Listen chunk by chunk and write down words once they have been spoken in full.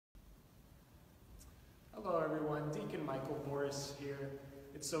Hello everyone, Deacon Michael Boris here.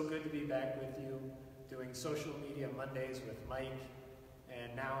 It's so good to be back with you, doing social media Mondays with Mike,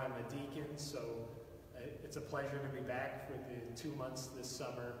 and now I'm a deacon, so it's a pleasure to be back for the 2 months this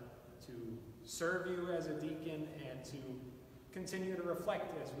summer to serve you as a deacon and to continue to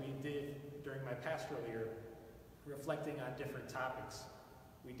reflect as we did during my pastoral year, reflecting on different topics.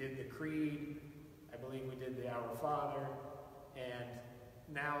 We did the Creed, I believe we did the Our Father, and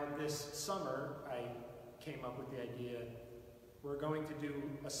now this summer I came up with the idea we're going to do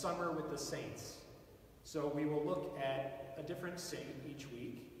a summer with the saints. So we will look at a different saint each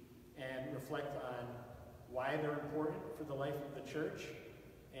week and reflect on why they're important for the life of the church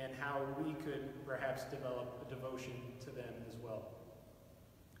and how we could perhaps develop a devotion to them as well.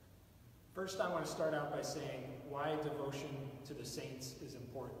 First, I want to start out by saying why devotion to the saints is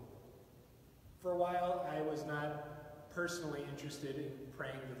important. For a while, I was not personally interested in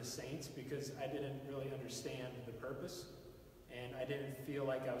praying to the saints because I didn't really understand the purpose, and I didn't feel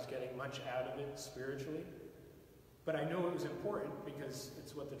like I was getting much out of it spiritually. But I knew it was important because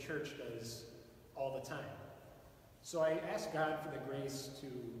it's what the church does all the time. So I asked God for the grace to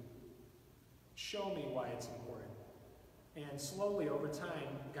show me why it's important. And slowly over time,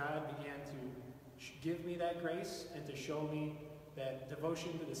 God began to give me that grace and to show me that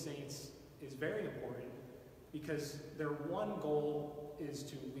devotion to the saints is very important because their one goal is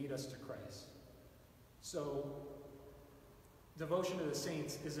to lead us to Christ. So devotion to the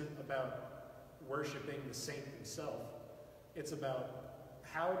saints isn't about worshiping the saint himself. It's about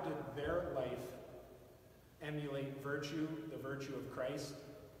how did their life emulate virtue, the virtue of Christ,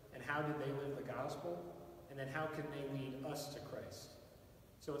 and how did they live the gospel, and then how can they lead us to Christ.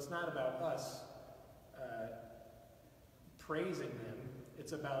 So it's not about us praising them,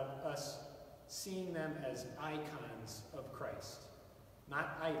 it's about us seeing them as icons of Christ,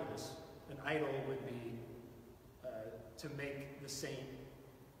 not idols. An idol would be to make the saint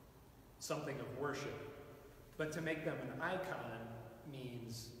something of worship, but to make them an icon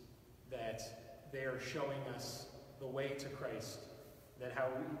means that they are showing us the way to Christ, that how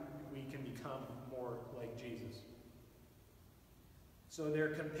we can become more like Jesus. So they're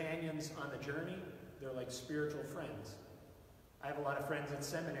companions on the journey. They're like spiritual friends. I have a lot of friends at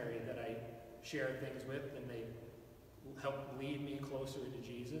seminary that I share things with, and they help lead me closer to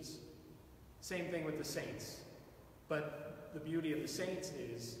Jesus. Same thing with the saints. But the beauty of the saints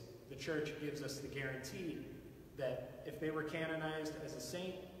is the church gives us the guarantee that if they were canonized as a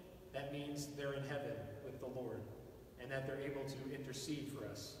saint, that means they're in heaven with the Lord, and that they're able to intercede for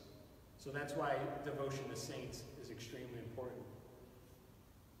us. So that's why devotion to saints is extremely important.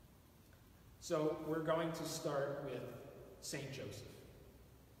 So we're going to start with Saint Joseph.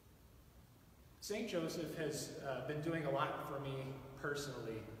 Saint Joseph has been doing a lot for me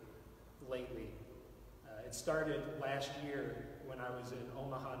personally lately. It started last year when I was in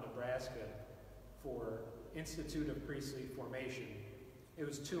Omaha, Nebraska for Institute of Priestly Formation. It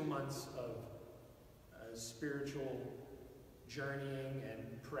was 2 months of spiritual journeying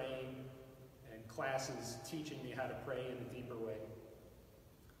and praying and classes teaching me how to pray in a deeper way.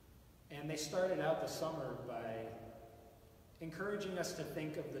 And they started out the summer by encouraging us to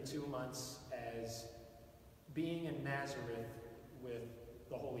think of the 2 months as being in Nazareth with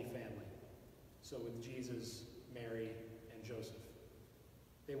the Holy Family. So with Jesus, Mary, and Joseph.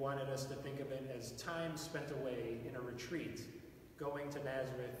 They wanted us to think of it as time spent away in a retreat, going to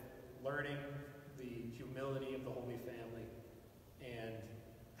Nazareth, learning the humility of the Holy Family, and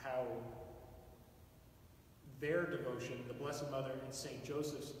how their devotion, the Blessed Mother and St.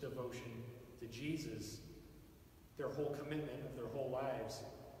 Joseph's devotion to Jesus, their whole commitment of their whole lives,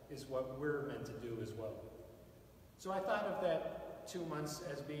 is what we're meant to do as well. So I thought of that 2 months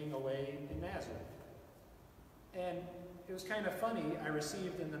as being away in Nazareth. And it was kind of funny, I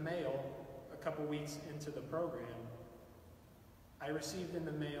received in the mail, a couple weeks into the program, I received in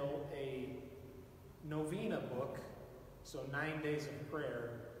the mail a novena book, so 9 days of prayer,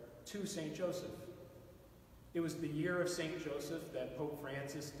 to St. Joseph. It was the year of St. Joseph that Pope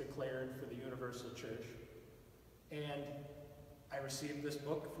Francis declared for the Universal Church. And I received this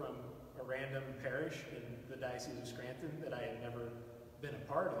book from a random parish in the Diocese of Scranton that I had never been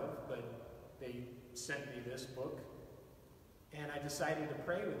a part of, but they sent me this book, and I decided to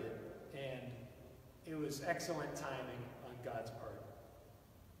pray with it, and it was excellent timing on God's part.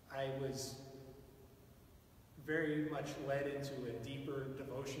 I was very much led into a deeper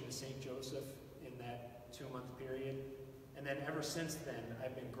devotion to St. Joseph in that 2-month period, and then ever since then,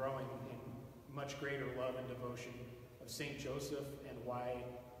 I've been growing in much greater love and devotion of St. Joseph, and why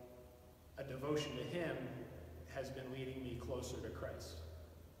a devotion to him has been leading me closer to Christ.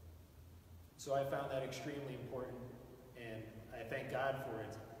 So I found that extremely important, and I thank God for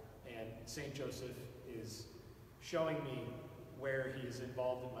it. And St. Joseph is showing me where he is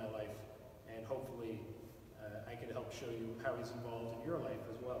involved in my life, and hopefully I can help show you how he's involved in your life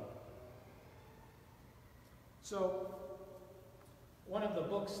as well. So, one of the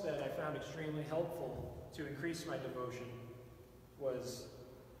books that I found extremely helpful to increase my devotion was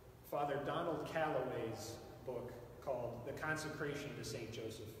Father Donald Calloway's book called The Consecration to St.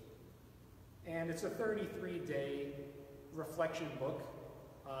 Joseph. And it's a 33-day reflection book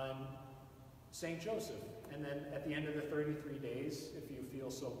on St. Joseph. And then at the end of the 33 days, if you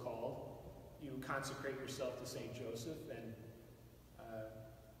feel so called, you consecrate yourself to St. Joseph and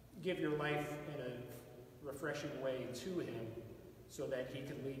give your life in a refreshing way to him so that he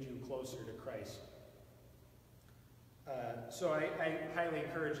can lead you closer to Christ. So I highly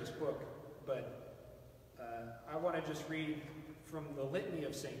encourage this book, but I want to just read from the Litany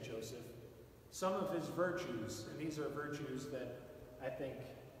of St. Joseph some of his virtues, and these are virtues that I think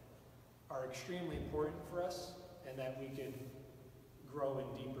are extremely important for us and that we can grow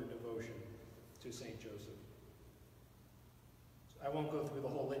in deeper devotion to St. Joseph. So I won't go through the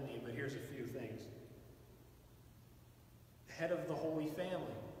whole litany, but here's a few things. Head of the Holy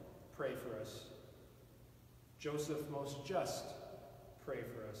Family, pray for us. Joseph most just, pray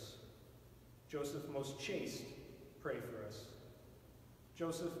for us. Joseph most chaste, pray for us.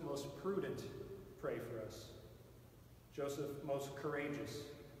 Joseph most prudent, pray for us. Joseph most courageous,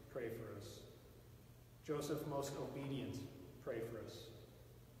 pray for us. Joseph most obedient, pray for us.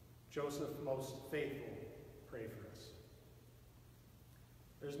 Joseph most faithful, pray for us.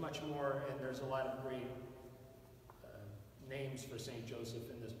 There's much more, and there's a lot of great names for St. Joseph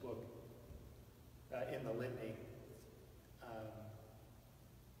in this book, in the litany.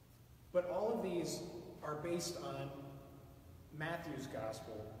 But all of these are based on Matthew's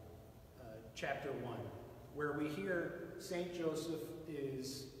Gospel, chapter 1, where we hear St. Joseph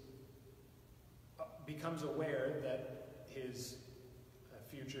becomes aware that his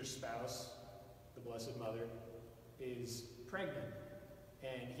future spouse, the Blessed Mother, is pregnant.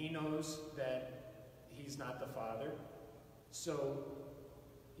 And he knows that he's not the father. So,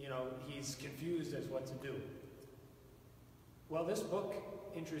 he's confused as what to do. Well, this book,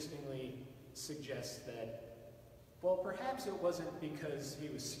 interestingly, suggests that, well, perhaps it wasn't because he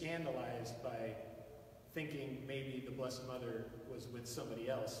was scandalized by thinking maybe the Blessed Mother was with somebody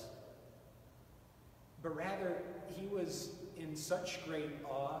else, but rather he was in such great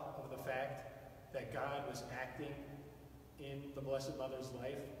awe of the fact that God was acting in the Blessed Mother's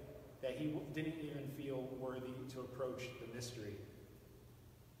life that he didn't even feel worthy to approach the mystery.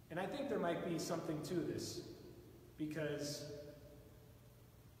 And I think there might be something to this, because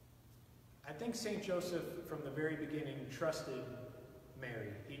I think St. Joseph, from the very beginning, trusted Mary.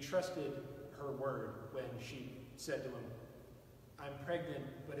 He trusted her word when she said to him, "I'm pregnant,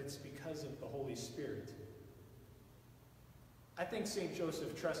 but it's because of the Holy Spirit." I think St.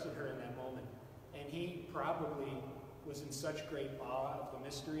 Joseph trusted her in that moment, and he probably was in such great awe of the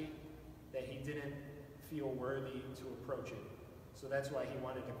mystery that he didn't feel worthy to approach it. So that's why he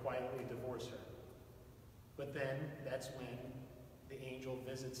wanted to quietly divorce her. But then, that's when the angel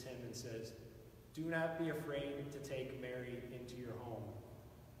visits him and says, "Do not be afraid to take Mary into your home."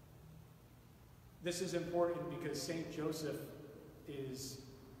 This is important because St. Joseph is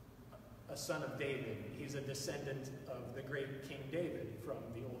a son of David. He's a descendant of the great King David from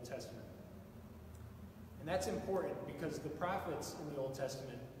the Old Testament. And that's important because the prophets in the Old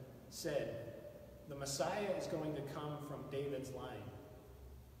Testament said, the Messiah is going to come from David's line.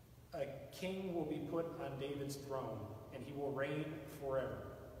 A king will be put on David's throne, and he will reign forever.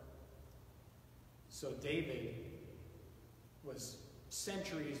 So David was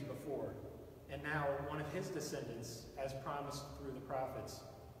centuries before, and now one of his descendants, as promised through the prophets,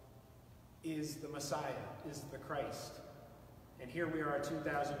 is the Messiah, is the Christ. And here we are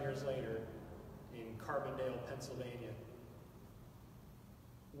 2,000 years later in Carbondale, Pennsylvania,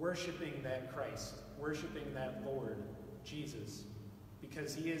 worshiping that Christ, worshiping that Lord, Jesus,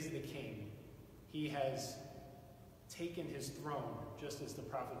 because he is the King. He has taken his throne, just as the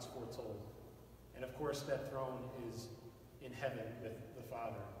prophets foretold. And of course, that throne is in heaven with the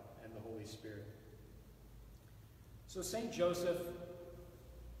Father and the Holy Spirit. So St. Joseph,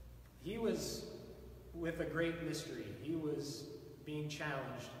 he was with a great mystery. He was being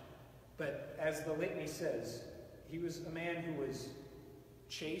challenged. But as the litany says, he was a man who was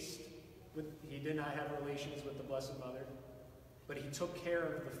chaste. He did not have relations with the Blessed Mother. But he took care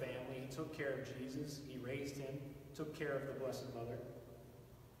of the family. He took care of Jesus. He raised him, took care of the Blessed Mother.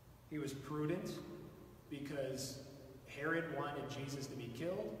 He was prudent because Herod wanted Jesus to be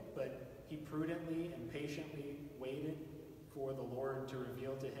killed, but he prudently and patiently waited for the Lord to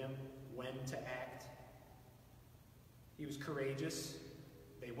reveal to him when to act. He was courageous.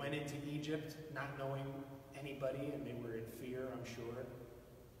 They went into Egypt not knowing anybody, and they were in fear, I'm sure.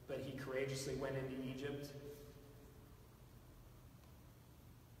 But he courageously went into Egypt.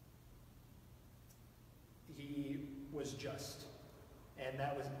 He was just. And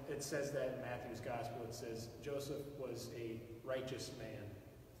it says that in Matthew's gospel. It says Joseph was a righteous man.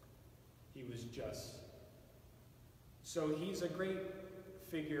 He was just. So he's a great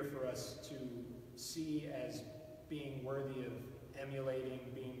figure for us to see as being worthy of emulating,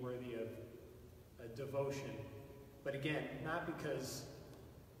 being worthy of a devotion. But again, not because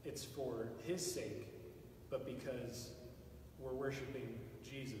it's for his sake, but because we're worshiping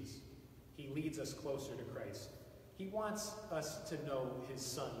Jesus. He leads us closer to Christ. He wants us to know his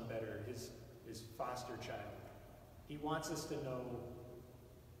son better, his foster child. He wants us to know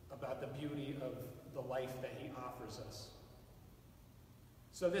about the beauty of the life that he offers us.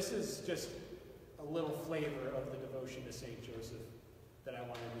 So this is just a little flavor of the devotion to St. Joseph that I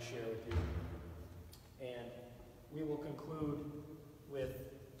wanted to share with you. And we will conclude with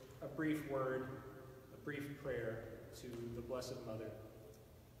a brief word, a brief prayer to the Blessed Mother,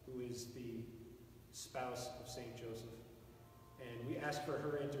 who is the spouse of St. Joseph. And we ask for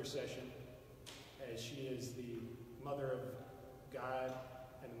her intercession, as she is the mother of God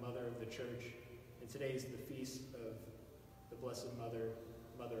and the mother of the church. And today is the feast of the Blessed Mother,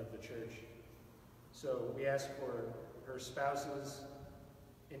 Mother of the Church. So we ask for her spouse's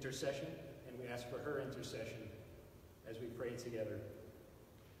intercession, and we ask for her intercession as we pray together.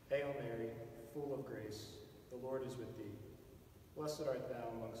 Hail Mary, full of grace, the Lord is with thee. Blessed art thou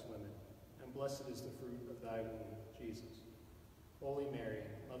amongst women, and blessed is the fruit of thy womb, Jesus. Holy Mary,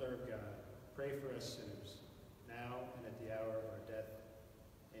 Mother of God, pray for us sinners, now and at the hour of our death.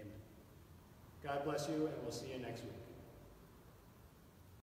 Amen. God bless you, and we'll see you next week.